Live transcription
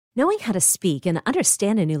Knowing how to speak and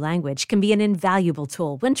understand a new language can be an invaluable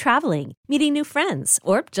tool when traveling, meeting new friends,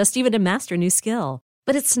 or just even to master a new skill.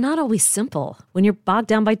 But it's not always simple when you're bogged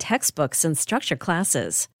down by textbooks and structured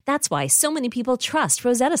classes. That's why so many people trust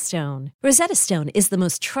Rosetta Stone. Rosetta Stone is the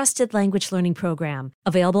most trusted language learning program,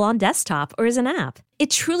 available on desktop or as an app. It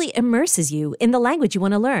truly immerses you in the language you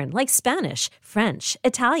want to learn, like Spanish, French,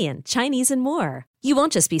 Italian, Chinese, and more. You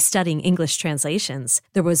won't just be studying English translations.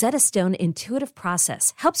 The Rosetta Stone intuitive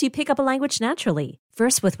process helps you pick up a language naturally,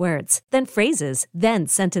 first with words, then phrases, then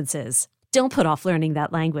sentences. Don't put off learning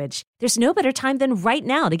that language. There's no better time than right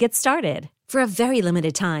now to get started. For a very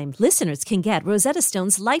limited time, listeners can get Rosetta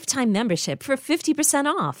Stone's lifetime membership for 50%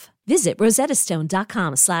 off. Visit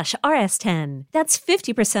rosettastone.com/rs10. That's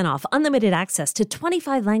 50% off unlimited access to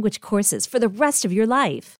 25 language courses for the rest of your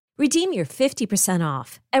life. Redeem your 50%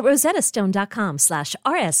 off at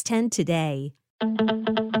rosettastone.com/rs10 today.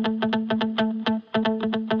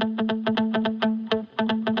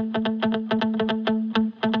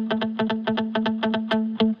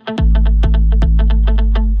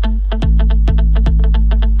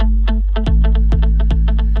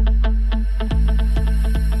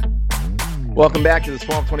 Welcome back to the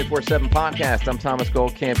Swamp 24/7 podcast. I'm Thomas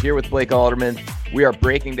Goldkamp here with Blake Alderman. We are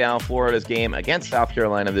breaking down Florida's game against South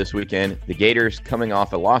Carolina this weekend. The Gators coming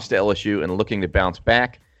off a loss to LSU and looking to bounce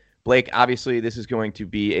back. Blake, obviously this is going to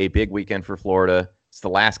be a big weekend for Florida. It's the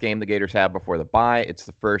last game the Gators have before the bye. It's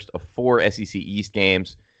the first of 4 SEC East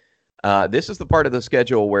games. This is the part of the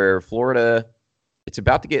schedule where Florida, it's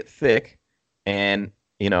about to get thick, and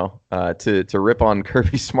to rip on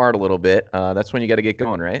Kirby Smart a little bit, that's when you got to get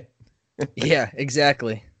going, right? Yeah,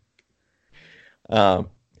 exactly. I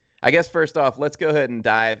guess first off, let's go ahead and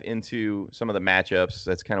dive into some of the matchups.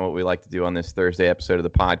 That's kind of what we like to do on this Thursday episode of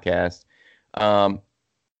the podcast. I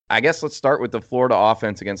guess let's start with the Florida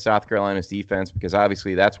offense against South Carolina's defense, because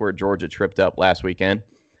obviously that's where Georgia tripped up last weekend.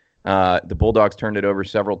 The Bulldogs turned it over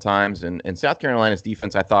several times, and South Carolina's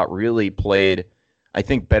defense, I thought, really played, I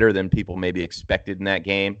think, better than people maybe expected in that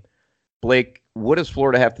game. Blake, what does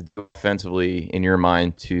Florida have to do offensively, in your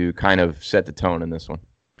mind, to kind of set the tone in this one?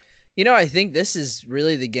 I think this is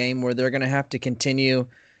really the game where they're going to have to continue.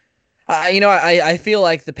 I feel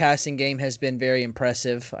like the passing game has been very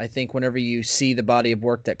impressive. I think whenever you see the body of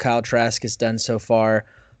work that Kyle Trask has done so far,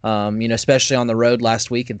 especially on the road last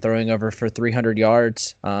week and throwing over for 300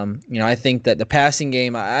 yards, I think that the passing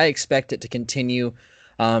game, I expect it to continue.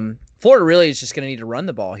 Florida really is just going to need to run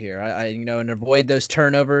the ball here, and avoid those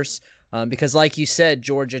turnovers. Because like you said,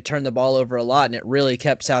 Georgia turned the ball over a lot, and it really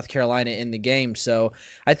kept South Carolina in the game. So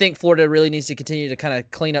I think Florida really needs to continue to kind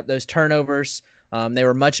of clean up those turnovers. They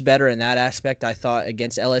were much better in that aspect, I thought,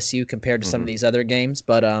 against LSU compared to some of these other games.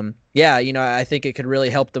 But I think it could really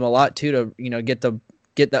help them a lot too to get the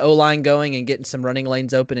O-line going and getting some running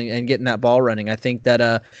lanes open and getting that ball running. I think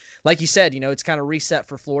that, like you said, it's kind of reset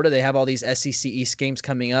for Florida. They have all these SEC East games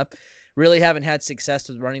coming up. Really haven't had success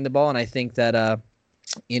with running the ball, and I think that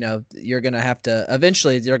you're going to have to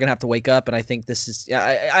eventually wake up. And I think this is,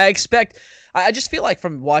 I just feel like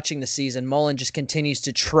from watching the season, Mullen just continues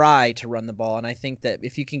to try to run the ball. And I think that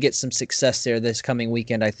if you can get some success there this coming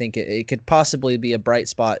weekend, I think it could possibly be a bright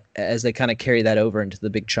spot as they kind of carry that over into the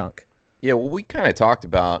big chunk. Yeah, well, we kind of talked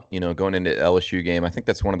about, going into the LSU game. I think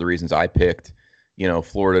that's one of the reasons I picked,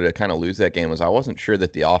 Florida to kind of lose that game, was I wasn't sure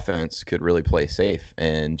that the offense could really play safe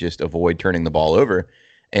and just avoid turning the ball over.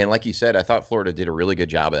 And like you said, I thought Florida did a really good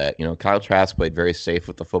job of that. Kyle Trask played very safe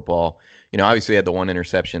with the football. Obviously had the one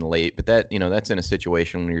interception late, but that's in a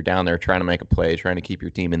situation when you're down there trying to make a play, trying to keep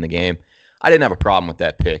your team in the game. I didn't have a problem with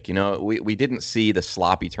that pick. We didn't see the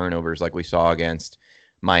sloppy turnovers like we saw against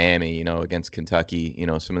Miami, against Kentucky,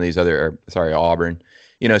 some of these Auburn,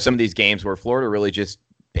 some of these games where Florida really just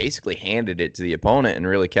basically handed it to the opponent and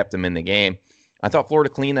really kept them in the game. I thought Florida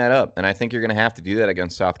cleaned that up, and I think you're going to have to do that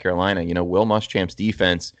against South Carolina. Will Muschamp's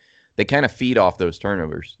defense, they kind of feed off those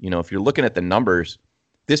turnovers. If you're looking at the numbers,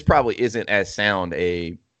 this probably isn't as sound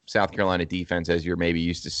a South Carolina defense as you're maybe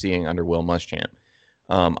used to seeing under Will Muschamp.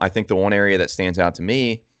 I think the one area that stands out to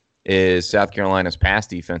me is South Carolina's pass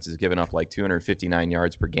defense has given up like 259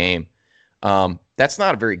 yards per game. That's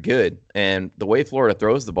not very good. And the way Florida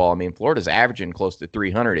throws the ball, Florida's averaging close to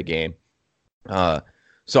 300 a game.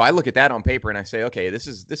 So I look at that on paper and I say, okay, this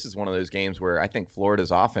is one of those games where I think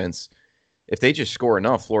Florida's offense, if they just score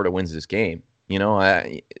enough, Florida wins this game.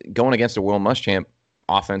 Going against a Will Muschamp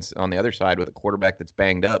offense on the other side with a quarterback that's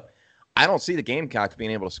banged up, I don't see the Gamecocks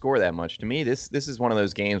being able to score that much. To me, this is one of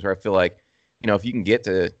those games where I feel like, if you can get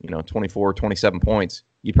to 24, 27 points,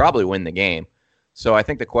 you probably win the game. So I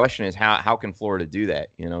think the question is how can Florida do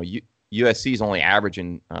that? USC is only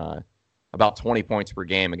averaging about 20 points per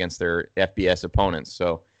game against their FBS opponents.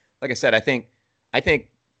 So, like I said, I think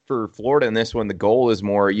for Florida in this one, the goal is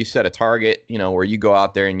more you set a target, where you go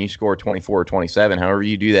out there and you score 24 or 27, however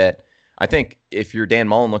you do that. I think if you're Dan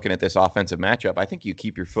Mullen looking at this offensive matchup, I think you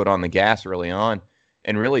keep your foot on the gas early on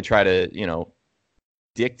and really try to,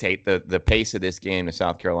 dictate the pace of this game to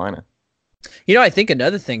South Carolina. I think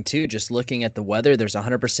another thing too, just looking at the weather, there's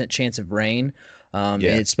 100% chance of rain.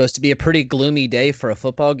 It's supposed to be a pretty gloomy day for a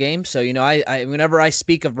football game. So, I whenever I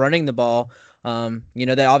speak of running the ball,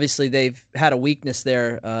 that obviously they've had a weakness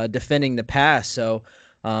there defending the pass. So,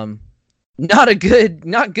 not good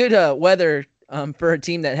weather for a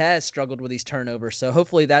team that has struggled with these turnovers. So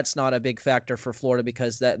hopefully that's not a big factor for Florida,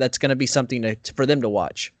 because that's going to be something for them to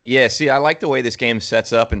watch. Yeah, see, I like the way this game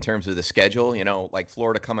sets up in terms of the schedule. Like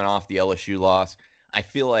Florida coming off the LSU loss. I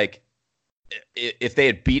feel like if they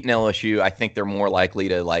had beaten LSU, I think they're more likely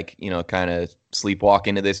to kind of sleepwalk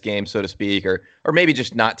into this game, so to speak, or maybe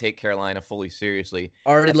just not take Carolina fully seriously.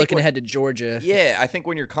 Already looking ahead to Georgia. Yeah, I think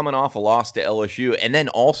when you're coming off a loss to LSU, and then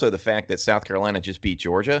also the fact that South Carolina just beat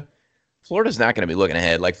Georgia, Florida's not going to be looking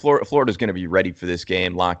ahead. Like Florida's going to be ready for this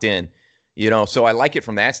game, locked in. So I like it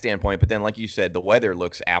from that standpoint. But then, like you said, the weather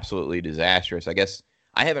looks absolutely disastrous. I guess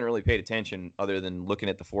I haven't really paid attention other than looking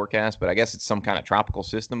at the forecast, but I guess it's some kind of tropical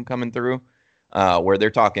system coming through where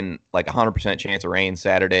they're talking like 100% chance of rain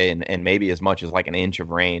Saturday and maybe as much as like an inch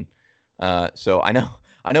of rain. So I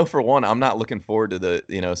know for one, I'm not looking forward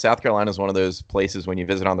to South Carolina is one of those places when you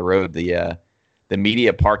visit on the road, the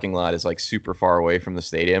media parking lot is like super far away from the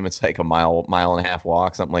stadium. It's like a mile and a half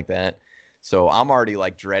walk, something like that. So I'm already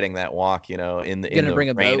like dreading that walk, in the bring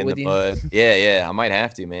a rain boat and with the you? mud. Yeah, I might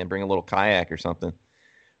have to, man. Bring a little kayak or something.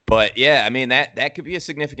 But yeah, I mean that could be a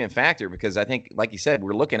significant factor because I think, like you said,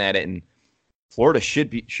 we're looking at it and Florida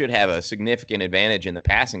should have a significant advantage in the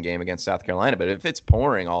passing game against South Carolina. But if it's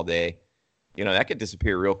pouring all day, that could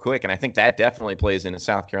disappear real quick. And I think that definitely plays into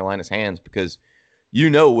South Carolina's hands because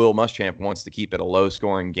Will Muschamp wants to keep it a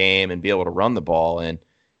low-scoring game and be able to run the ball, and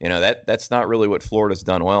that's not really what Florida's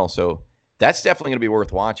done well. So that's definitely going to be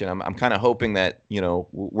worth watching. I'm kind of hoping that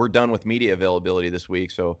we're done with media availability this week,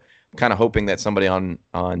 so I'm kind of hoping that somebody on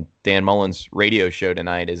Dan Mullen's radio show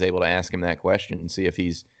tonight is able to ask him that question and see if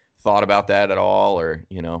he's thought about that at all, or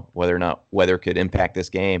whether or not weather could impact this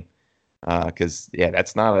game. Because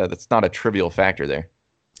that's not a trivial factor there.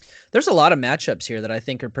 There's a lot of matchups here that I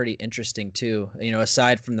think are pretty interesting too.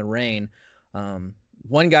 Aside from the rain,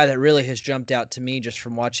 one guy that really has jumped out to me just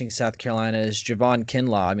from watching South Carolina is Javon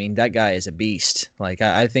Kinlaw. I mean, that guy is a beast. Like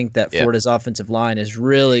I think that Florida's offensive line is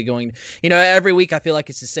really going. Every week I feel like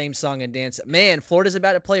it's the same song and dance. Man, Florida's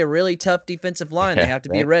about to play a really tough defensive line. They have to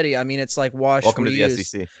be ready. I mean, it's like wash. Welcome reuse. To the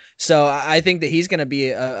SEC. So I think that he's going to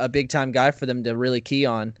be a big time guy for them to really key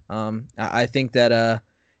on. I think that.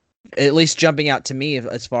 At least jumping out to me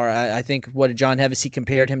as far, I think what John Hevesy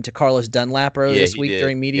compared him to Carlos Dunlap earlier this week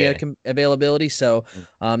during media availability. So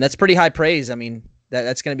that's pretty high praise. I mean,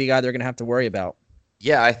 that's going to be a guy they're going to have to worry about.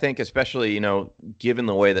 Yeah, I think especially, given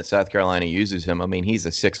the way that South Carolina uses him, I mean, he's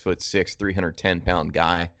a 6'6", 310-pound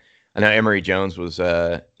guy. I know Emory Jones was,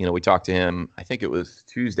 we talked to him, I think it was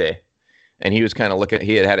Tuesday, and he was kind of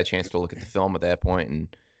he had a chance to look at the film at that point,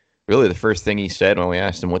 and really the first thing he said when we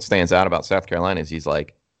asked him what stands out about South Carolina is he's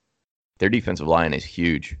like, their defensive line is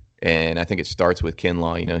huge, and I think it starts with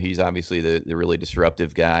Kinlaw. He's obviously the really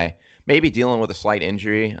disruptive guy, maybe dealing with a slight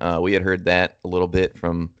injury. We had heard that a little bit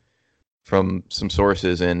from some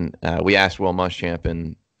sources, and we asked Will Muschamp,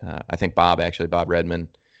 and I think Bob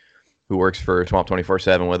Redmond, who works for Swamp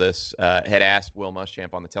 24/7 with us, had asked Will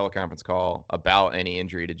Muschamp on the teleconference call about any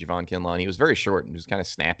injury to Javon Kinlaw, and he was very short and just kind of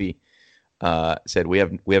snappy. Said we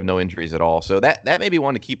have no injuries at all, so that may be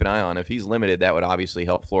one to keep an eye on. If he's limited, that would obviously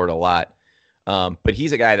help Florida a lot. But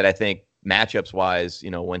he's a guy that I think matchups wise,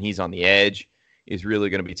 when he's on the edge, is really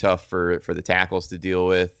going to be tough for the tackles to deal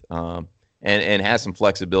with, and has some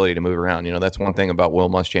flexibility to move around. That's one thing about Will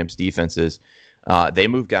Muschamp's defense is they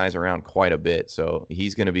move guys around quite a bit, so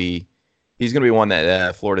he's going to be one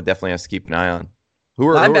that Florida definitely has to keep an eye on.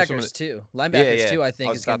 Linebackers too. I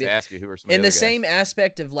think is going to be. Ask you, who are some in the guys? Same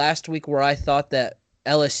aspect of last week where I thought that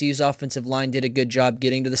LSU's offensive line did a good job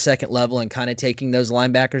getting to the second level and kind of taking those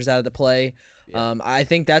linebackers out of the play. Yeah. I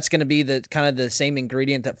think that's going to be the same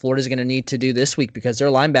ingredient that Florida's going to need to do this week because their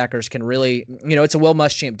linebackers can really, it's a Will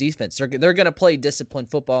Muschamp defense. They're going to play disciplined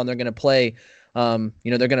football and they're going to play, they're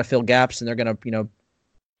going to fill gaps and they're going to,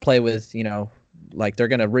 play with, like they're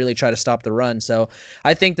going to really try to stop the run. So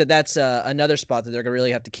I think that's another spot that they're going to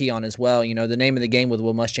really have to key on as well. The name of the game with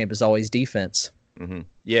Will Muschamp is always defense. Mm-hmm.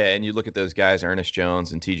 Yeah, and you look at those guys, Ernest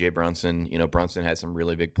Jones and T.J. Brunson. Brunson had some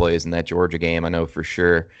really big plays in that Georgia game, I know for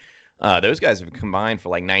sure. Those guys have combined for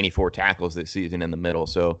like 94 tackles this season in the middle.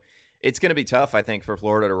 So it's going to be tough, I think, for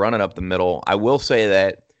Florida to run it up the middle. I will say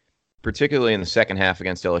that, particularly in the second half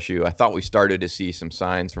against LSU, I thought we started to see some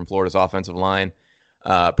signs from Florida's offensive line,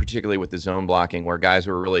 particularly with the zone blocking, where guys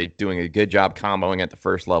were really doing a good job comboing at the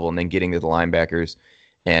first level and then getting to the linebackers.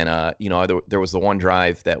 And, there was the one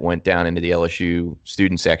drive that went down into the LSU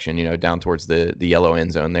student section, down towards the yellow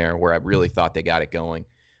end zone there, where I really thought they got it going.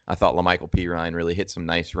 I thought LaMichael Pirine really hit some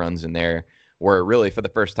nice runs in there, where really for the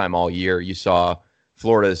first time all year, you saw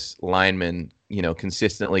Florida's linemen,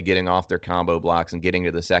 consistently getting off their combo blocks and getting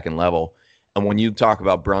to the second level. And when you talk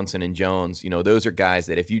about Brunson and Jones, those are guys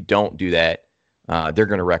that if you don't do that, they're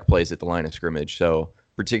going to wreck plays at the line of scrimmage. So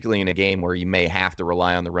particularly in a game where you may have to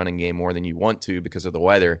rely on the running game more than you want to because of the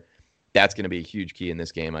weather, that's going to be a huge key in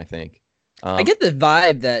this game, I think. I get the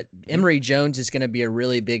vibe that Emory Jones is going to be a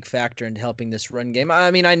really big factor in helping this run game. I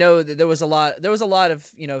mean, I know that there was a lot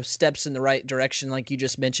of, steps in the right direction, like you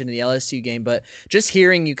just mentioned in the LSU game, but just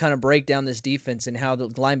hearing you kind of break down this defense and how the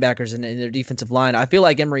linebackers and their defensive line, I feel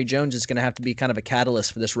like Emory Jones is going to have to be kind of a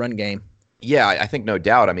catalyst for this run game. Yeah, I think no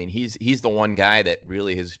doubt. I mean, he's the one guy that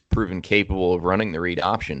really has proven capable of running the read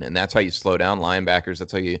option, and that's how you slow down linebackers.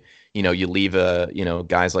 That's how you leave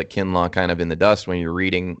guys like Kinlaw kind of in the dust when you're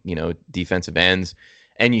reading defensive ends,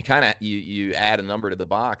 and you kind of you add a number to the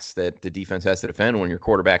box that the defense has to defend when your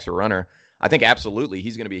quarterback's a runner. I think absolutely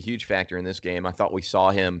he's going to be a huge factor in this game. I thought we saw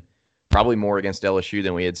him probably more against LSU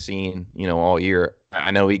than we had seen all year. I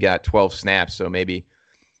know he got 12 snaps, so maybe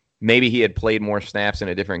he had played more snaps in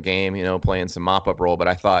a different game, playing some mop-up role. But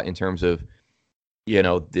I thought in terms of,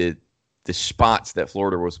 the spots that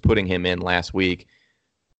Florida was putting him in last week,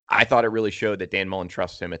 I thought it really showed that Dan Mullen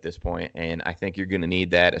trusts him at this point. And I think you're going to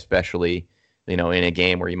need that, especially, in a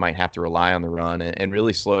game where you might have to rely on the run and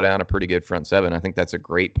really slow down a pretty good front seven. I think that's a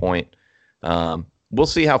great point. We'll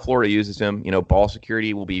see how Florida uses him. Ball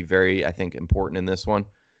security will be very, I think, important in this one.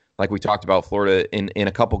 Like we talked about, Florida in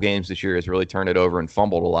a couple games this year has really turned it over and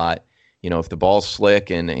fumbled a lot. If the ball's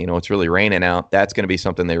slick and it's really raining out, that's going to be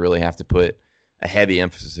something they really have to put a heavy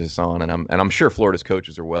emphasis on. And I'm sure Florida's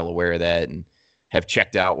coaches are well aware of that and have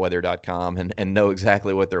checked out weather.com and know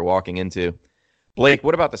exactly what they're walking into. Blake,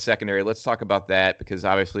 what about the secondary? Let's talk about that, because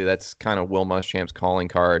obviously that's kind of Will Muschamp's calling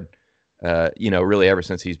card. Really ever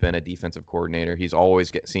since he's been a defensive coordinator, he's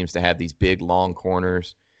always seems to have these big long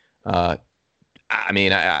corners.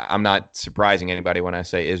 I'm not surprising anybody when I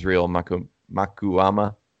say Israel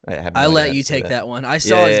Makuama. I let you take that one. I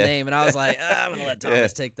saw his name, and I was like, I'm going to let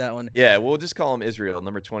Thomas take that one. Yeah, we'll just call him Israel,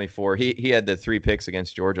 number 24. He had the 3 picks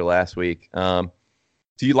against Georgia last week.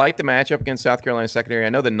 Do you like the matchup against South Carolina secondary? I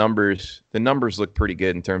know the numbers look pretty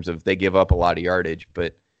good in terms of they give up a lot of yardage,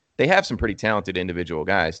 but they have some pretty talented individual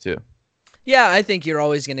guys, too. Yeah, I think you're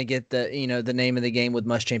always going to get the name of the game with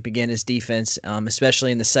Muschamp again is defense,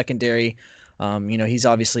 especially in the secondary. He's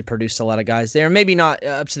obviously produced a lot of guys there. Maybe not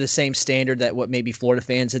up to the same standard that what maybe Florida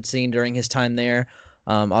fans had seen during his time there.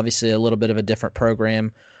 Obviously, a little bit of a different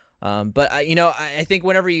program. But I think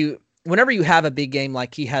whenever you have a big game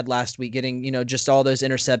like he had last week, getting just all those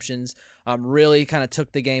interceptions, really kind of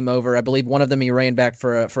took the game over. I believe one of them he ran back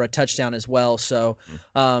for a touchdown as well. So,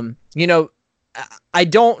 I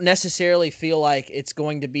don't necessarily feel like it's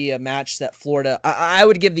going to be a match that Florida. I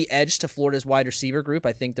would give the edge to Florida's wide receiver group.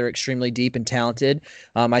 I think they're extremely deep and talented.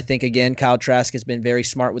 I think, again, Kyle Trask has been very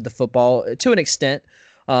smart with the football to an extent.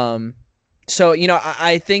 So,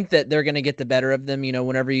 I think that they're going to get the better of them,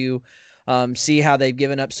 whenever you see how they've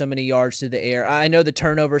given up so many yards through the air. I know the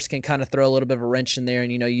turnovers can kind of throw a little bit of a wrench in there,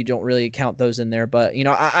 and you don't really count those in there. But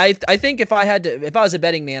I think if I was a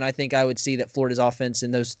betting man, I think I would see that Florida's offense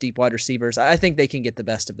and those deep wide receivers, I think they can get the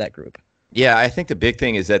best of that group. Yeah, I think the big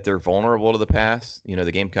thing is that they're vulnerable to the pass.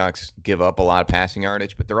 The Gamecocks give up a lot of passing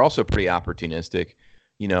yardage, but they're also pretty opportunistic.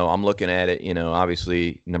 I'm looking at it.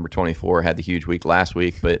 Obviously number 24 had the huge week last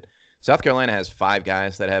week, but South Carolina has 5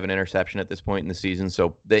 guys that have an interception at this point in the season.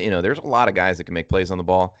 So, there's a lot of guys that can make plays on the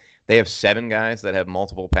ball. They have 7 guys that have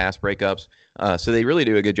multiple pass breakups. So they really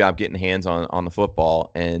do a good job getting hands on the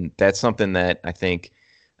football. And that's something that I think,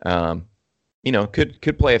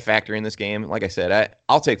 could play a factor in this game. Like I said,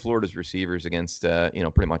 I'll take Florida's receivers against,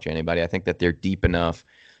 pretty much anybody. I think that they're deep enough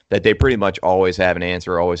that they pretty much always have an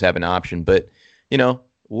answer, always have an option. But,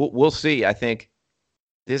 we'll see. I think,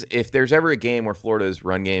 if there's ever a game where Florida's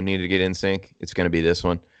run game needed to get in sync, it's going to be this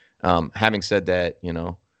one. Having said that,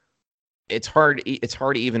 it's hard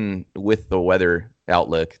even with the weather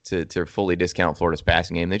outlook to fully discount Florida's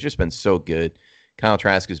passing game. They've just been so good. Kyle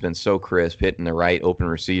Trask has been so crisp, hitting the right open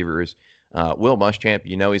receivers. Will Muschamp,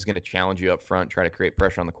 he's going to challenge you up front, try to create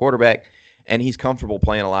pressure on the quarterback. and he's comfortable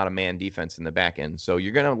playing a lot of man defense in the back end. So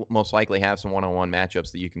you're going to most likely have some one-on-one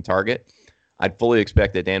matchups that you can target. I'd fully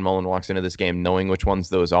expect that Dan Mullen walks into this game knowing which ones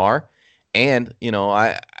those are. And, you know,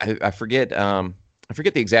 I forget the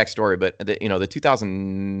exact story, but the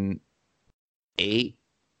 2008,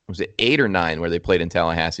 was it 8 or 9 where they played in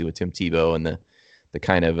Tallahassee with Tim Tebow and the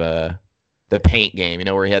kind of the paint game, you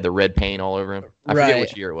know, where he had the red paint all over him. I forget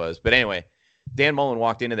which year it was. But anyway, Dan Mullen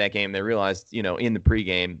walked into that game. They realized, you know, in the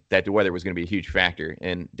pregame that the weather was going to be a huge factor.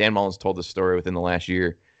 And Dan Mullen's told the story within the last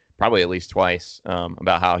year, probably at least twice,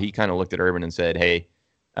 about how he kind of looked at Urban and said, hey,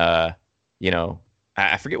 you know,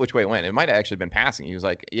 I forget which way it went. It might have actually been passing. He was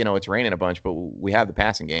like, you know, it's raining a bunch, but we have the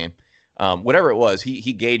passing game. Whatever it was,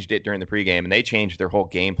 he gauged it during the pregame, and they changed their whole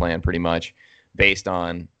game plan pretty much based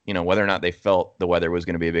on, you know, whether or not they felt the weather was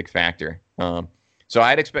going to be a big factor. So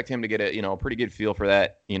I'd expect him to get a pretty good feel for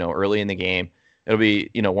that, you know, early in the game. It'll be,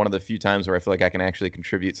 you know, one of the few times where I feel like I can actually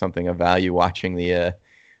contribute something of value watching the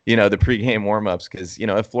pregame warmups, because, you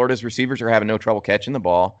know, if Florida's receivers are having no trouble catching the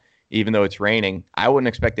ball, even though it's raining, I wouldn't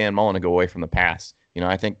expect Dan Mullen to go away from the pass. You know,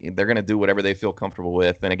 I think they're going to do whatever they feel comfortable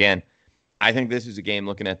with. And again, I think this is a game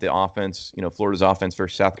looking at the offense, you know, Florida's offense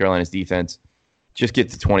versus South Carolina's defense. Just get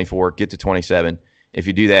to 24, get to 27. If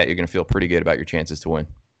you do that, you're going to feel pretty good about your chances to win.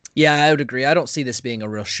 Yeah, I would agree. I don't see this being a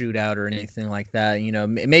real shootout or anything like that. You know,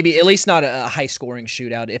 maybe at least not a high-scoring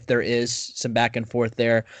shootout if there is some back and forth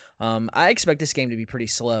there. I expect this game to be pretty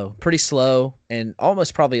slow, and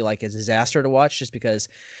almost probably like a disaster to watch just because,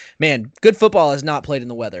 man, good football is not played in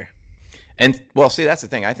the weather. And, well, see, that's the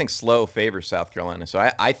thing. I think slow favors South Carolina.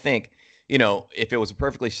 So I think, you know, if it was a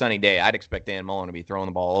perfectly sunny day, I'd expect Dan Mullen to be throwing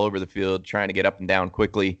the ball all over the field, trying to get up and down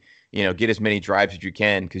quickly. You know, get as many drives as you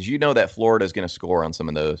can, because you know that Florida is going to score on some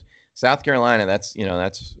of those. South Carolina, that's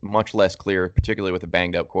much less clear, particularly with a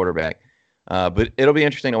banged up quarterback. But it'll be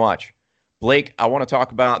interesting to watch. Blake, I want to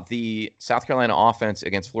talk about the South Carolina offense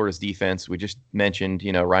against Florida's defense. We just mentioned,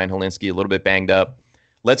 you know, Ryan Hilinski a little bit banged up.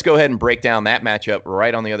 Let's go ahead and break down that matchup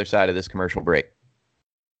right on the other side of this commercial break.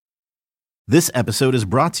 This episode is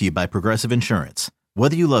brought to you by Progressive Insurance.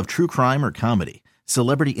 Whether you love true crime or comedy,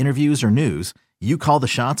 celebrity interviews or news, you call the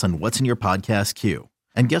shots on what's in your podcast queue.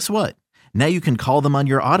 And guess what? Now you can call them on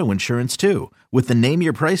your auto insurance too with the Name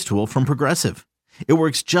Your Price tool from Progressive. It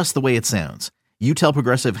works just the way it sounds. You tell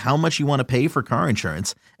Progressive how much you want to pay for car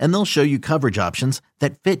insurance, and they'll show you coverage options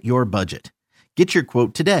that fit your budget. Get your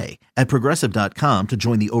quote today at Progressive.com to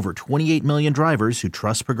join the over 28 million drivers who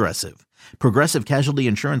trust Progressive. Progressive Casualty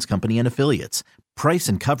Insurance Company and Affiliates. Price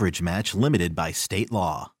and coverage match limited by state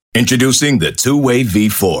law. Introducing the Two-Way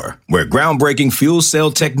V4, where groundbreaking fuel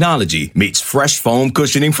cell technology meets fresh foam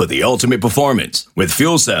cushioning for the ultimate performance. With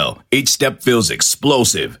fuel cell, each step feels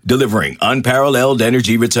explosive, delivering unparalleled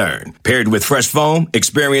energy return. Paired with fresh foam,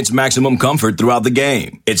 experience maximum comfort throughout the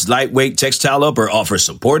game. Its lightweight textile upper offers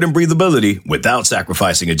support and breathability without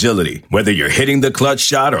sacrificing agility. Whether you're hitting the clutch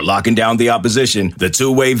shot or locking down the opposition, the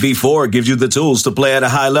Two-Way V4 gives you the tools to play at a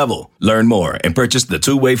high level. Learn more and purchase the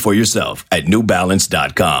Two-Way for yourself at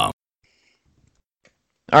newbalance.com.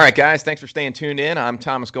 All right, guys, thanks for staying tuned in. I'm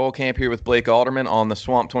Thomas Goldkamp here with Blake Alderman on the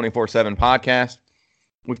Swamp 24/7 podcast.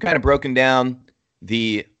 We've kind of broken down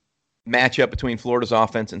the matchup between Florida's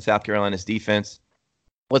offense and South Carolina's defense.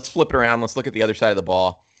 Let's flip it around. Let's look at the other side of the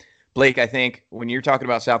ball. Blake, I think when you're talking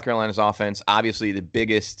about South Carolina's offense, obviously the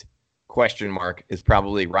biggest question mark is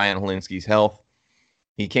probably Ryan Hilinski's health.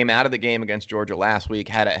 He came out of the game against Georgia last week,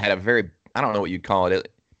 had a very, I don't know what you'd call it.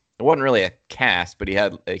 It wasn't really a cast, but he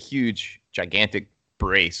had a huge, gigantic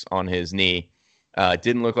brace on his knee.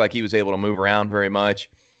 Didn't look like he was able to move around very much.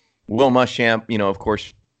 Will Muschamp, you know, of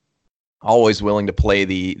course, always willing to play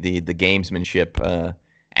the gamesmanship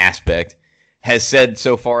aspect, has said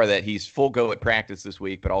so far that he's full go at practice this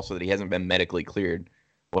week, but also that he hasn't been medically cleared,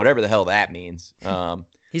 whatever the hell that means.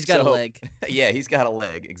 He's got a leg. Yeah, he's got a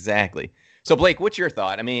leg, exactly. So Blake, what's your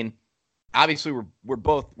thought? I mean, obviously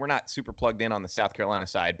we're not super plugged in on the South Carolina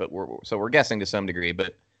side, but we're guessing to some degree,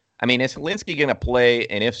 but I mean, is Hilinski going to play?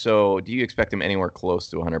 And if so, do you expect him anywhere close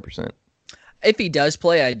to 100%? If he does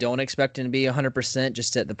play, I don't expect him to be 100%,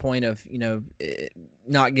 just at the point of, you know,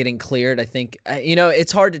 not getting cleared. I think, you know,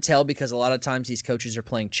 it's hard to tell because a lot of times these coaches are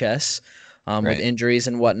playing chess with injuries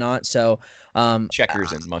and whatnot. So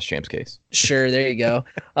checkers in Muschamp's case. Sure. There you go.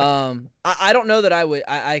 I don't know that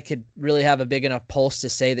I could really have a big enough pulse to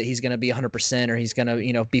say that he's going to be 100% or he's going to,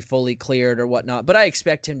 you know, be fully cleared or whatnot, but I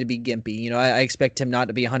expect him to be gimpy. You know, I expect him not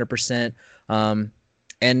to be 100%.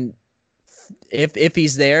 And if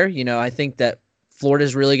he's there, you know, I think that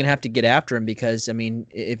Florida's really going to have to get after him because, I mean,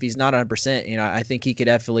 if he's not 100%, I think he could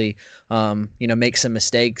definitely, make some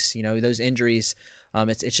mistakes. Those injuries,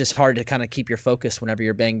 it's just hard to kind of keep your focus whenever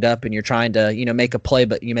you're banged up and you're trying to, make a play,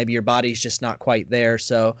 but maybe your body's just not quite there.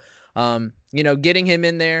 So, getting him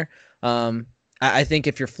in there, I think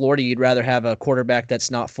if you're Florida, you'd rather have a quarterback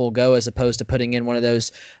that's not full go as opposed to putting in one of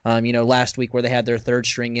those, last week where they had their third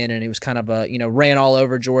string in and it was kind of ran all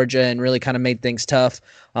over Georgia and really kind of made things tough.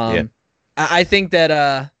 I think that,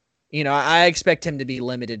 I expect him to be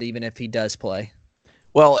limited even if he does play.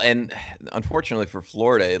 Well, and unfortunately for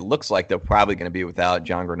Florida, it looks like they're probably going to be without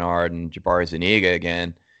John Grenard and Jabari Zuniga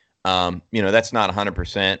again. That's not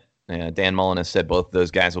 100%. Dan Mullen has said both of those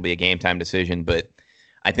guys will be a game time decision, but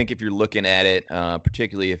I think if you're looking at it,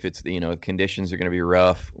 particularly if it's, conditions are going to be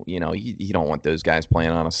rough, you don't want those guys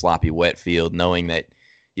playing on a sloppy, wet field, knowing that,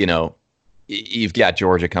 you've got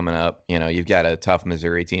Georgia coming up, you've got a tough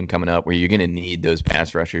Missouri team coming up where you're going to need those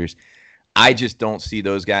pass rushers. I just don't see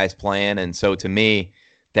those guys playing. And so to me,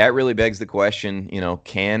 that really begs the question,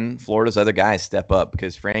 can Florida's other guys step up?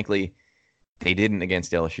 Because frankly, they didn't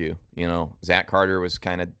against LSU. Zach Carter was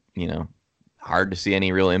kind of, hard to see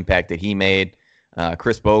any real impact that he made.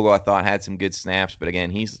 Chris Bogle, I thought, had some good snaps, but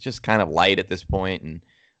again, he's just kind of light at this point.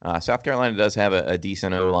 And South Carolina does have a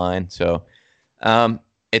decent O-line. So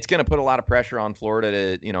it's going to put a lot of pressure on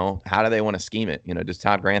Florida to, how do they want to scheme it? Does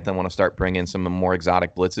Todd Grantham want to start bringing some more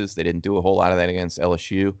exotic blitzes? They didn't do a whole lot of that against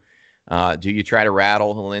LSU. Do you try to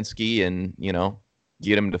rattle Helinski and,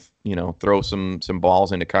 get him to, throw some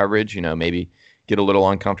balls into coverage, maybe get a little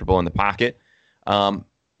uncomfortable in the pocket?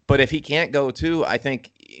 But if he can't go too, I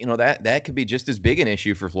think, that could be just as big an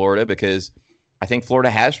issue for Florida because I think Florida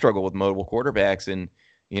has struggled with mobile quarterbacks. And,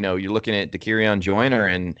 you're looking at Dakereon Joyner,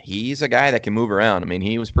 and he's a guy that can move around. I mean,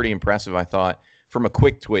 he was pretty impressive, I thought, from a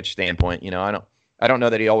quick twitch standpoint. I don't know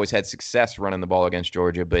that he always had success running the ball against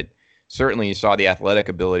Georgia, but certainly you saw the athletic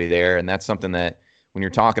ability there. And that's something that when you're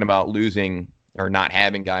talking about losing or not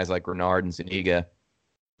having guys like Grenard and Zuniga,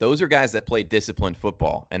 those are guys that play disciplined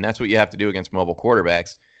football. And that's what you have to do against mobile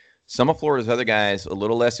quarterbacks. Some of Florida's other guys, a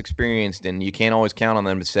little less experienced, and you can't always count on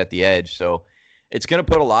them to set the edge. So it's going to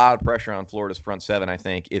put a lot of pressure on Florida's front seven, I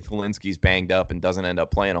think, if Helinski's banged up and doesn't end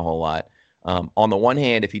up playing a whole lot. On the one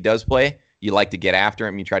hand, if he does play, you like to get after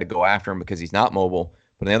him. You try to go after him because he's not mobile.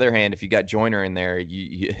 But on the other hand, if you got Joyner in there,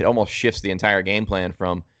 it almost shifts the entire game plan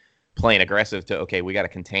from playing aggressive to, okay, we got to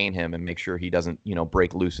contain him and make sure he doesn't,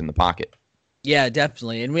 break loose in the pocket. Yeah,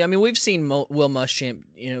 definitely. And we've seen Will Muschamp,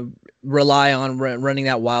 rely on running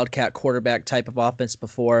that wildcat quarterback type of offense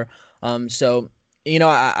before.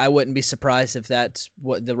 I wouldn't be surprised if that's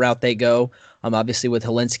what the route they go. Obviously with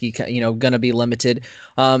Helinski, going to be limited.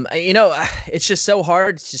 It's just so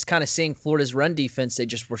hard. It's just kind of seeing Florida's run defense. They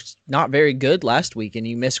just were not very good last week, and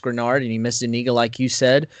you miss Grenard and you miss Zuniga, like you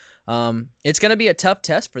said. It's going to be a tough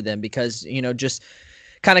test for them because, just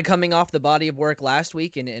kind of coming off the body of work last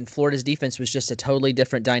week, and Florida's defense was just a totally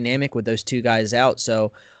different dynamic with those two guys out.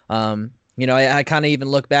 So, I kind of even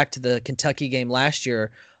look back to the Kentucky game last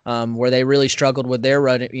year, where they really struggled with their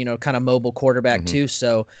run, kind of mobile quarterback too.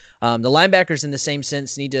 So the linebackers in the same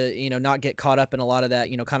sense need to, not get caught up in a lot of that,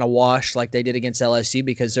 kind of wash like they did against LSU,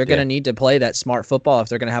 because they're going to need to play that smart football if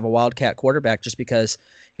they're going to have a wildcat quarterback, just because,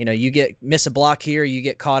 you miss a block here, you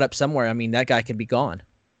get caught up somewhere. I mean, that guy could be gone.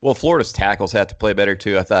 Well, Florida's tackles have to play better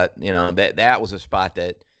too. I thought, that was a spot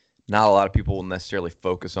that not a lot of people will necessarily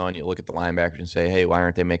focus on. You look at the linebackers and say, hey, why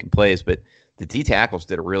aren't they making plays? But the D tackles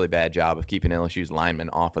did a really bad job of keeping LSU's linemen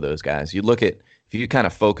off of those guys. You look at, if you kind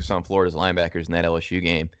of focus on Florida's linebackers in that LSU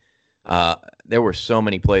game, there were so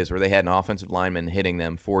many plays where they had an offensive lineman hitting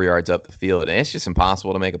them 4 yards up the field, and it's just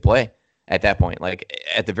impossible to make a play at that point. Like,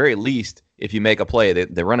 at the very least, if you make a play,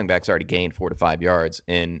 the running back's already gained 4 to 5 yards.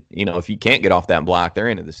 And, if you can't get off that block, they're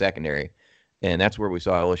into the secondary. And that's where we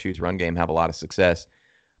saw LSU's run game have a lot of success.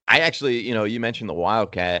 I actually, you mentioned the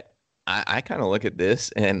Wildcat. I kind of look at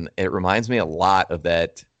this, and it reminds me a lot of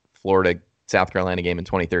that Florida-South Carolina game in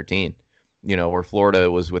 2013, where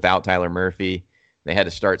Florida was without Tyler Murphy. They had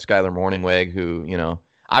to start Skyler Morningweg, who,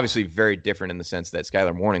 obviously very different in the sense that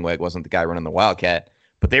Skyler Morningweg wasn't the guy running the Wildcat,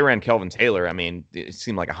 but they ran Kelvin Taylor. I mean, it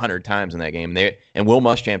seemed like 100 times in that game. And Will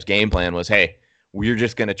Muschamp's game plan was, hey, we're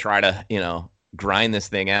just going to try to, grind this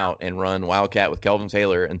thing out and run Wildcat with Kelvin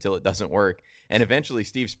Taylor until it doesn't work. And eventually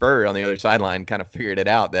Steve Spurrier on the other sideline kind of figured it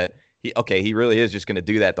out that he really is just going to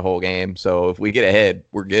do that the whole game. So if we get ahead,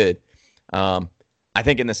 we're good. I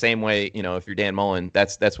think in the same way, if you're Dan Mullen,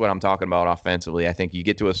 that's what I'm talking about offensively. I think you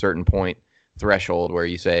get to a certain point threshold where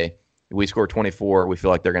you say, we score 24, we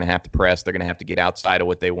feel like they're going to have to press. They're going to have to get outside of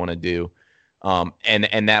what they want to do.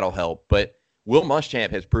 And that'll help. But Will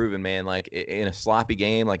Muschamp has proven, man, like in a sloppy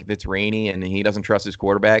game, like if it's rainy and he doesn't trust his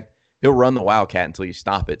quarterback, he'll run the Wildcat until you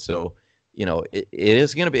stop it. So,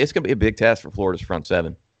 it's going to be a big test for Florida's front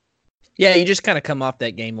seven. Yeah, you just kind of come off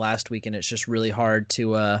that game last week, and it's just really hard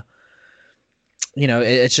to,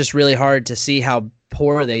 it's just really hard to see how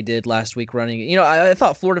poor they did last week running. I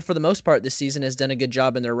thought Florida, for the most part this season, has done a good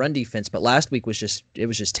job in their run defense, but last week was just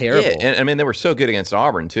terrible. Yeah, and I mean, they were so good against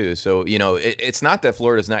Auburn too. So, it's not that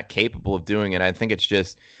Florida's not capable of doing it. I think it's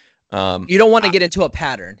just you don't want to get into a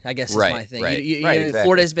pattern, I guess, is my thing. Right, exactly.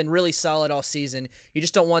 Florida has been really solid all season. You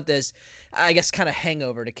just don't want this, I guess, kind of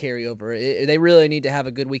hangover to carry over. They really need to have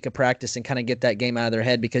a good week of practice and kind of get that game out of their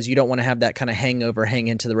head, because you don't want to have that kind of hangover hang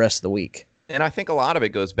into the rest of the week. And I think a lot of it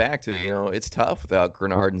goes back to, it's tough without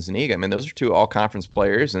Grenard and Zuniga. I mean, those are two all-conference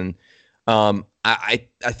players. And I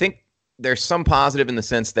think there's some positive in the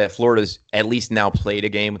sense that Florida's at least now played a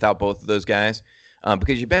game without both of those guys,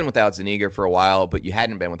 because you've been without Zuniga for a while, but you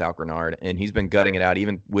hadn't been without Grenard, and he's been gutting it out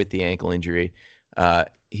even with the ankle injury.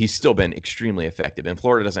 He's still been extremely effective, and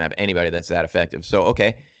Florida doesn't have anybody that's that effective. So,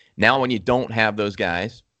 okay, now when you don't have those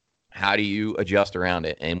guys, how do you adjust around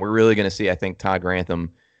it? And we're really going to see, I think, Todd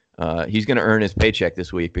Grantham. He's going to earn his paycheck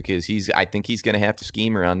this week, because I think he's going to have to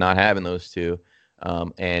scheme around not having those two,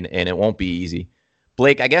 and it won't be easy.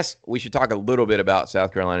 Blake, I guess we should talk a little bit about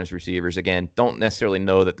South Carolina's receivers. Again, don't necessarily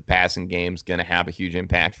know that the passing game's going to have a huge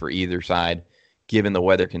impact for either side, given the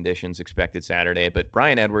weather conditions expected Saturday. But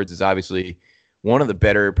Bryan Edwards is obviously one of the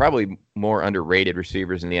better, probably more underrated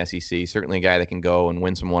receivers in the SEC. Certainly a guy that can go and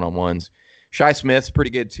win some one-on-ones. Shi Smith's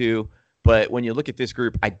pretty good too. But when you look at this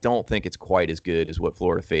group, I don't think it's quite as good as what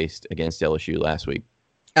Florida faced against LSU last week.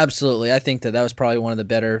 Absolutely. I think that was probably one of the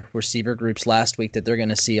better receiver groups last week that they're going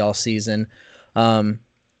to see all season.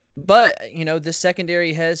 But this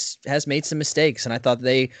secondary has made some mistakes, and I thought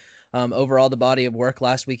they overall the body of work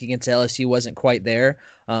last week against LSU wasn't quite there.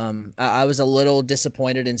 I was a little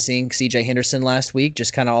disappointed in seeing CJ Henderson last week,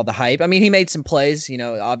 just kind of all the hype. I mean, he made some plays,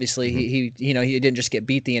 obviously he didn't just get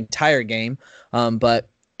beat the entire game. But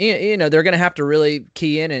they're going to have to really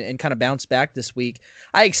key in and kind of bounce back this week.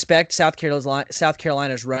 I expect South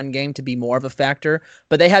Carolina's run game to be more of a factor,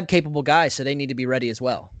 but they have capable guys, so they need to be ready as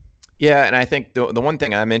well. Yeah, and I think the one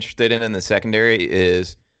thing I'm interested in the secondary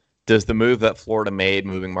is, does the move that Florida made,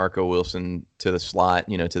 moving Marco Wilson to the slot,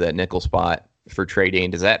 to that nickel spot for Trey Dean,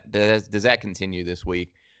 does that continue this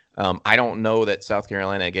week? I don't know that South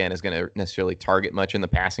Carolina, again, is going to necessarily target much in the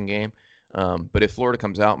passing game. But if Florida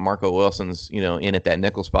comes out, Marco Wilson's, in at that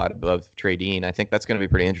nickel spot above Trey Dean, I think that's going to be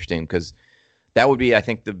pretty interesting, because that would be, I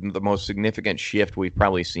think, the most significant shift we've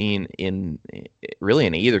probably seen in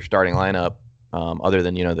either starting lineup, other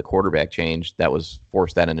than, the quarterback change that was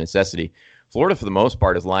forced out of necessity. Florida, for the most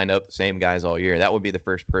part, has lined up the same guys all year. That would be the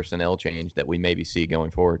first personnel change that we maybe see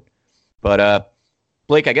going forward. But,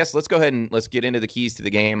 Blake, I guess let's go ahead and let's get into the keys to the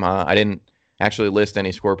game. I didn't actually list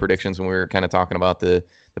any score predictions when we were kind of talking about the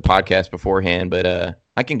podcast beforehand, but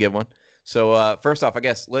I can give one. So first off, I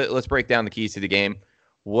guess let's break down the keys to the game.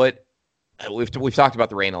 What we've talked about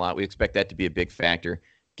the rain a lot. We expect that to be a big factor.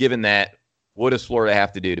 Given that, what does Florida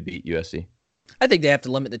have to do to beat USC? I think they have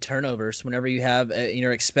to limit the turnovers whenever you have,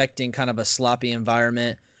 you're expecting kind of a sloppy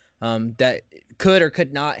environment that could or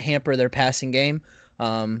could not hamper their passing game.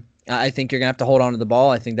 I think you're going to have to hold on to the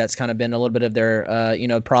ball. I think that's kind of been a little bit of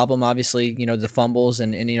their, problem. Obviously, the fumbles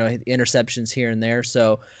and interceptions here and there.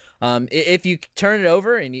 So if you turn it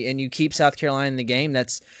over and you keep South Carolina in the game,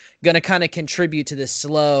 that's going to kind of contribute to this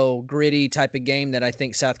slow, gritty type of game that I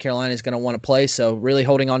think South Carolina is going to want to play. So really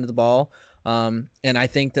holding on to the ball. And I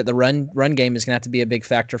think that the run game is going to have to be a big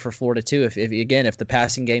factor for Florida too. If the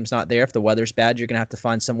passing game's not there, if the weather's bad, you're going to have to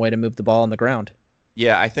find some way to move the ball on the ground.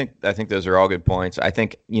 Yeah, I think those are all good points. I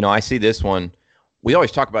think, I see this one. We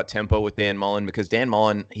always talk about tempo with Dan Mullen, because Dan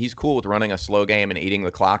Mullen, he's cool with running a slow game and eating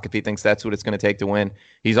the clock if he thinks that's what it's going to take to win.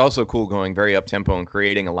 He's also cool going very up-tempo and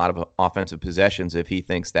creating a lot of offensive possessions if he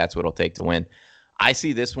thinks that's what it'll take to win. I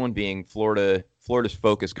see this one being Florida's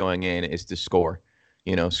focus going in is to score.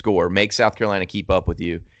 Make South Carolina keep up with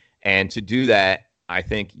you. And to do that, I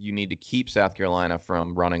think you need to keep South Carolina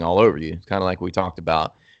from running all over you. It's kind of like we talked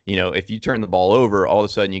about. If you turn the ball over, all of a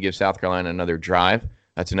sudden you give South Carolina another drive.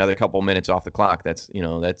 That's another couple minutes off the clock.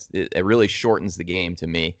 It really shortens the game to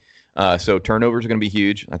me. So turnovers are going to be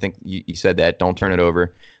huge. I think you said that. Don't turn it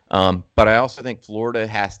over. But I also think Florida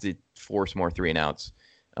has to force more 3-and-outs.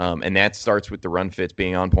 And that starts with the run fits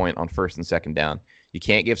being on point on first and second down. You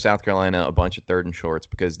can't give South Carolina a bunch of third and shorts,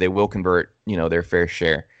 because they will convert, their fair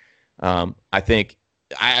share. I think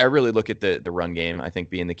I really look at the run game, I think,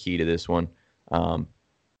 being the key to this one.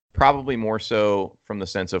 Probably more so from the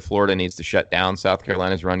sense of Florida needs to shut down South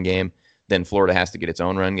Carolina's run game then Florida has to get its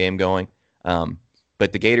own run game going.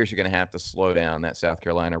 But the Gators are going to have to slow down that South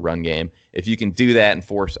Carolina run game. If you can do that and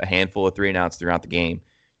force a handful of 3-and-outs throughout the game,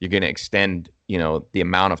 you're going to extend, the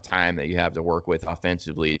amount of time that you have to work with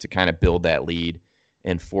offensively to kind of build that lead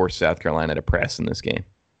and force South Carolina to press in this game.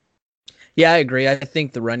 Yeah, I agree. I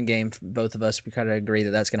think the run game, both of us, we kind of agree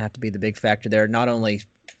that that's going to have to be the big factor there. Not only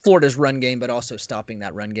Florida's run game, but also stopping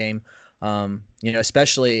that run game.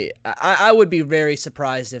 Especially, I would be very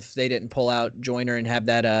surprised if they didn't pull out Joyner and have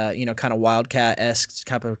that, kind of Wildcat-esque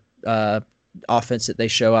type of offense that they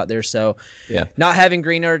show out there. So, yeah, not having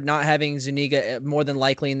Greenard, not having Zuniga, more than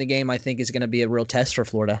likely in the game, I think is going to be a real test for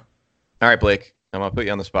Florida. All right, Blake, I'm going to put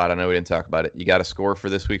you on the spot. I know we didn't talk about it. You got a score for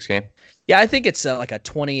this week's game? Yeah, I think it's like a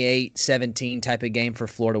 28-17 type of game for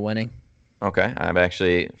Florida winning. Okay, I'm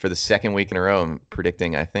actually, for the second week in a row, I'm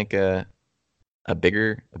predicting, I think, a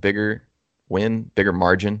bigger win, bigger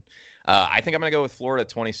margin. I think I'm going to go with Florida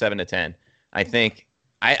 27-10. I think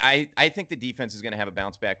the defense is going to have a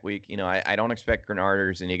bounce back week. I don't expect Grenard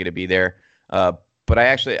or Zuniga to be there, but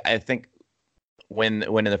I think when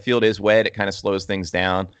the field is wet, it kind of slows things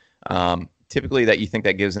down. Typically, that you think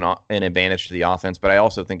that gives an advantage to the offense, but I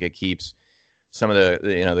also think it keeps some of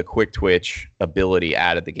the quick twitch ability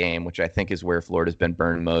out of the game, which I think is where Florida's been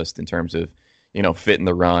burned most in terms of fitting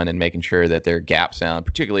the run and making sure that they're gap sound,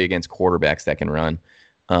 particularly against quarterbacks that can run.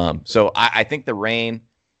 So I think the rain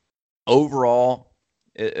overall,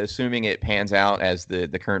 assuming it pans out as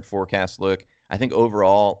the current forecasts look, I think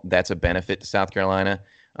overall that's a benefit to South Carolina.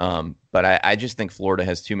 But I just think Florida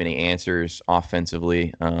has too many answers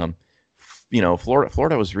offensively.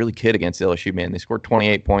 Florida was really good against LSU, man. They scored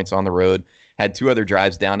 28 points on the road, had 2 other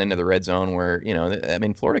drives down into the red zone where,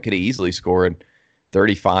 Florida could have easily scored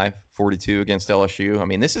 35, 42 against LSU. I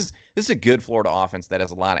mean, this is a good Florida offense that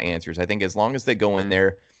has a lot of answers. I think as long as they go in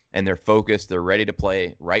there and they're focused, they're ready to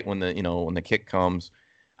play right when the kick comes.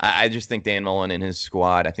 I just think Dan Mullen and his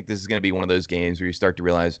squad, I think this is going to be one of those games where you start to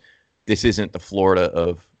realize this isn't the Florida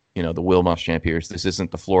of, the Will Muschamp years. This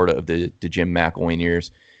isn't the Florida of the Jim McElwain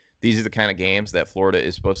years. These are the kind of games that Florida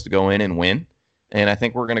is supposed to go in and win. And I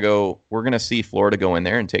think we're going to see Florida go in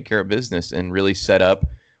there and take care of business and really set up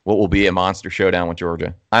what will be a monster showdown with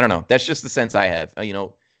Georgia. I don't know. That's just the sense I have.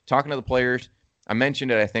 Talking to the players, I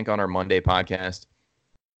mentioned it, I think, on our Monday podcast.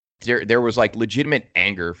 There was like legitimate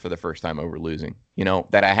anger for the first time over losing,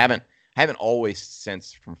 that I haven't always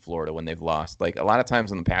sensed from Florida when they've lost. Like a lot of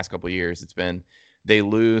times in the past couple of years, it's been they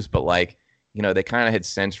lose, but like, they kind of had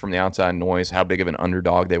sensed from the outside noise how big of an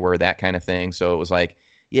underdog they were, that kind of thing. So it was like,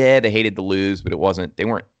 yeah, they hated to lose, but they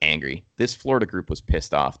weren't angry. This Florida group was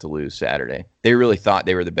pissed off to lose Saturday. They really thought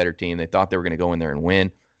they were the better team. They thought they were going to go in there and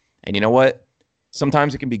win. And you know what?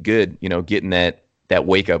 Sometimes it can be good, getting that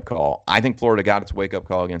wake-up call. I think Florida got its wake-up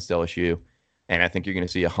call against LSU, and I think you're going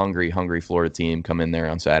to see a hungry Florida team come in there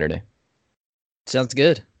on Saturday. Sounds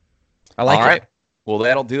good. I like it. All right. Well,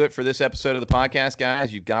 that'll do it for this episode of the podcast,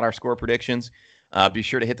 guys. You've got our score predictions. Be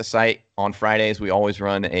sure to hit the site on Fridays. We always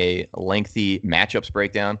run a lengthy matchups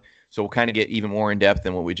breakdown, so we'll kind of get even more in-depth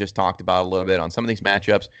than what we just talked about a little bit on some of these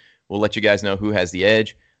matchups. We'll let you guys know who has the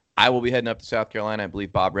edge. I will be heading up to South Carolina. I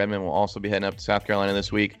believe Bob Redmond will also be heading up to South Carolina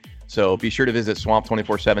this week. So be sure to visit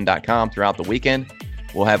swamp247.com throughout the weekend.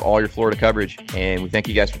 We'll have all your Florida coverage, and we thank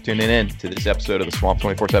you guys for tuning in to this episode of the Swamp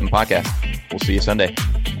 24/7 podcast. We'll see you Sunday.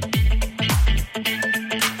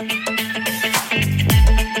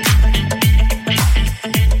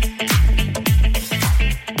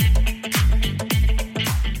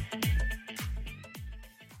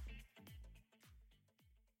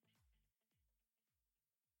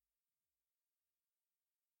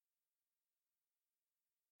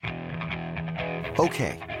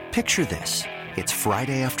 Okay, picture this. It's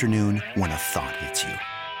Friday afternoon when a thought hits you.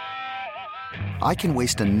 I can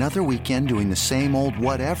waste another weekend doing the same old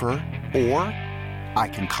whatever, or I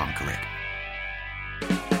can conquer it.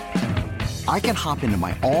 I can hop into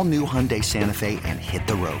my all-new Hyundai Santa Fe and hit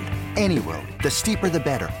the road. Any road. The steeper, the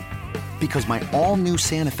better. Because my all-new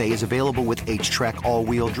Santa Fe is available with H-Track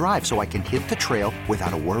all-wheel drive, so I can hit the trail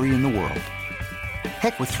without a worry in the world.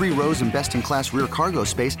 Heck, with 3 rows and best-in-class rear cargo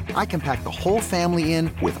space, I can pack the whole family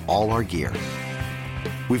in with all our gear.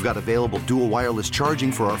 We've got available dual wireless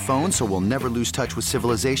charging for our phones, so we'll never lose touch with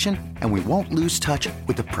civilization, and we won't lose touch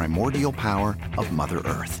with the primordial power of Mother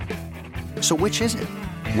Earth. So which is it?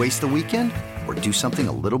 Waste the weekend or do something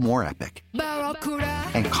a little more epic?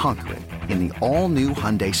 And conquer it in the all-new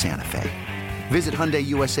Hyundai Santa Fe. Visit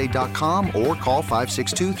HyundaiUSA.com or call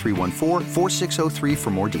 562-314-4603 for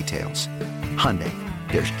more details. Hyundai,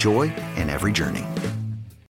 there's joy in every journey.